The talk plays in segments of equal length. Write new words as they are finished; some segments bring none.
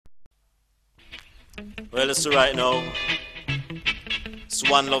Well, it's right now. It's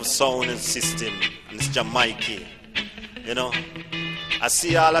One Love Sound and System, and it's Jah Mikey. You know, I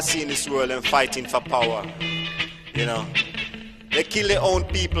see in this world and fighting for power. You know, they kill their own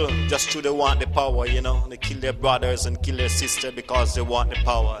people just to they want the power. You know, they kill their brothers and kill their sisters because they want the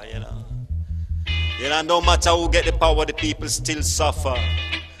power. You know, no matter who get the power, the people still suffer.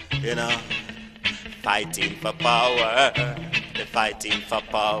 You know, fighting for power, they're fighting for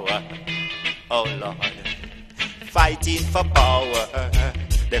power. Oh Lord, fighting for power,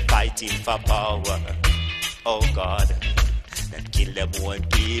 they're fighting for power. Oh God, them kill them own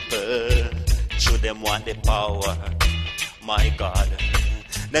people, should them want the power. My God,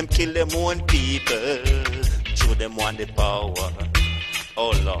 them kill them own people, should them want the power.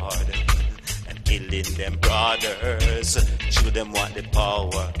 Oh Lord, them killing them brothers, should them want the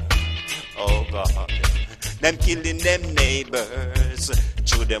power. Oh God, them killing them neighbors,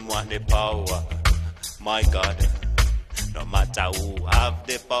 should them want the power. My God, no matter who have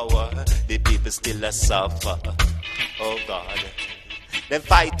the power, the people still a suffer. Oh God, them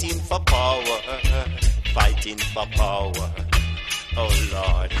fighting for power, fighting for power. Oh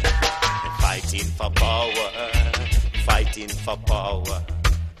Lord, them fighting for power, fighting for power.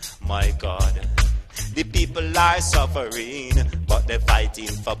 My God, the people are suffering, but they're fighting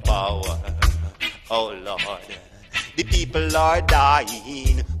for power. Oh Lord, the people are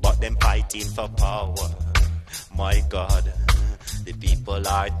dying, but them fighting for power. My God, the people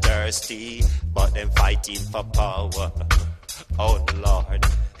are thirsty, but them fighting for power. Oh Lord,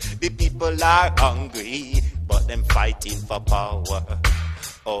 the people are hungry, but them fighting for power.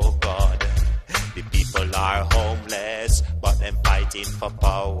 Oh God, the people are homeless, but them fighting for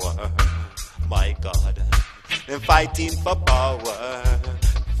power. My God, them fighting for power,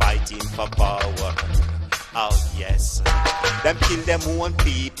 fighting for power. Oh yes, them kill them own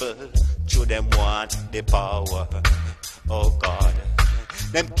people, should them want the power. Oh God,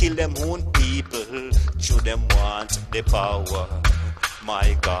 them kill them own people, should them want the power.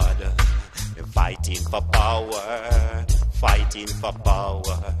 My God, them fighting for power, fighting for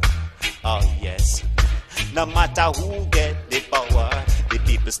power. Oh yes, no matter who get the power, the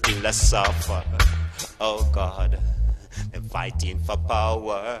people still a suffer. Oh God, them fighting for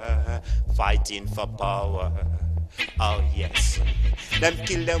power, fighting for power. Oh yes, them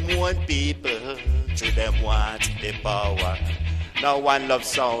kill them one people, to them want the power. Now One Love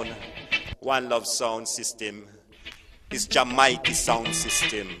Sound System. It's Jah Mikey sound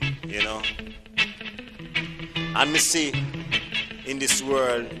system, you know. And me see, in this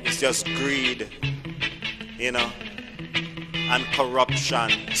world, it's just greed, you know, and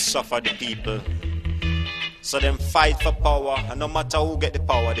corruption suffer the people. So them fight for power, and no matter who get the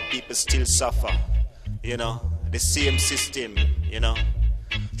power, the people still suffer, you know. The same system, you know.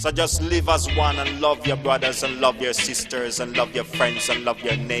 So just live as one and love your brothers and love your sisters and love your friends and love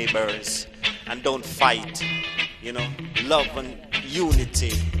your neighbors. And don't fight, you know. Love and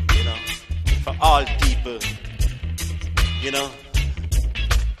unity, you know, for all people, you know.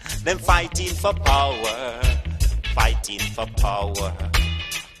 Them fighting for power, fighting for power.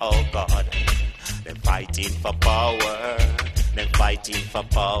 Oh God, them fighting for power, them fighting for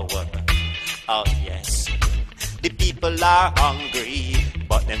power. Oh yes, the people are hungry,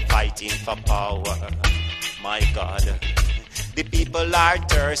 but them fighting for power. My God, the people are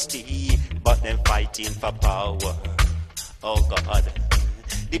thirsty, but them fighting for power. Oh God,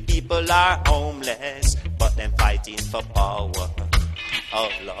 the people are homeless, but them fighting for power. Oh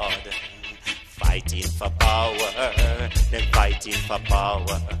Lord, fighting for power, them fighting for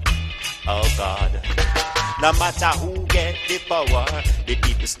power. Oh God, no matter who get the power, the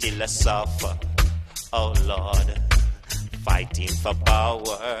people still a suffer. Oh Lord, fighting for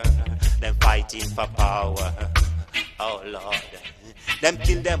power, them fighting for power. Oh Lord, them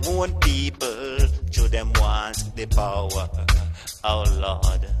kill them own people, should them want the power. Oh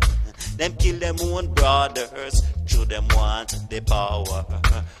Lord, them kill them own brothers, should them want the power.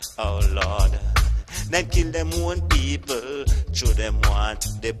 Oh Lord, them kill them own people, should them want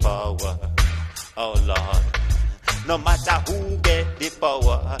the power. Oh Lord, no matter who get the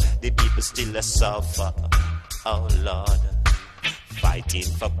power, the people still a suffer. Oh Lord, fighting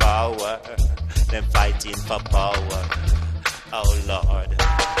for power, them fighting for power. Oh Lord,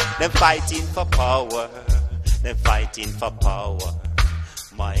 them fighting for power, them fighting for power.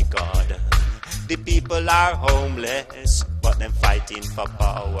 My God, the people are homeless, but them fighting for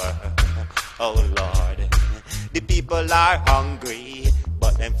power. Oh Lord, the people are hungry,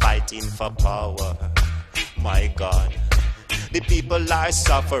 but them fighting for power. My God, the people are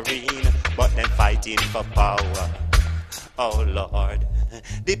suffering, but them fighting for power. Oh Lord,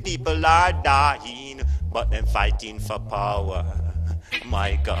 the people are dying, but them fighting for power.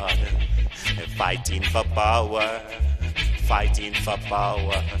 My God, they're fighting for power, fighting for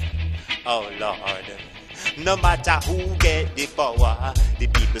power. Oh Lord, no matter who get the power, the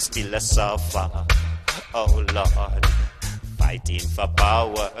people still a suffer. Oh Lord, fighting for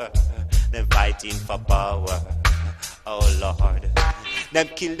power, them fighting for power. Oh Lord, them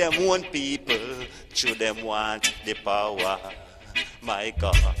kill them own people, through them want the power. My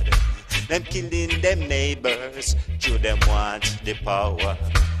God, them killing them neighbors, through them want the power.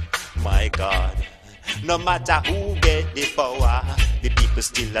 My God, no matter who get the power, the people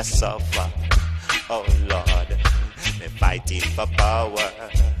still a suffer. Oh Lord, they're fighting for power,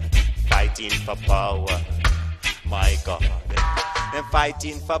 fighting for power. My God, they're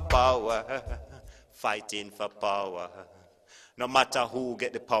fighting for power, fighting for power. No matter who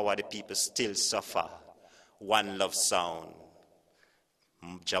get the power, the people still suffer. One love sound,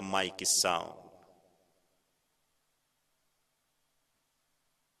 Jah mikey sound.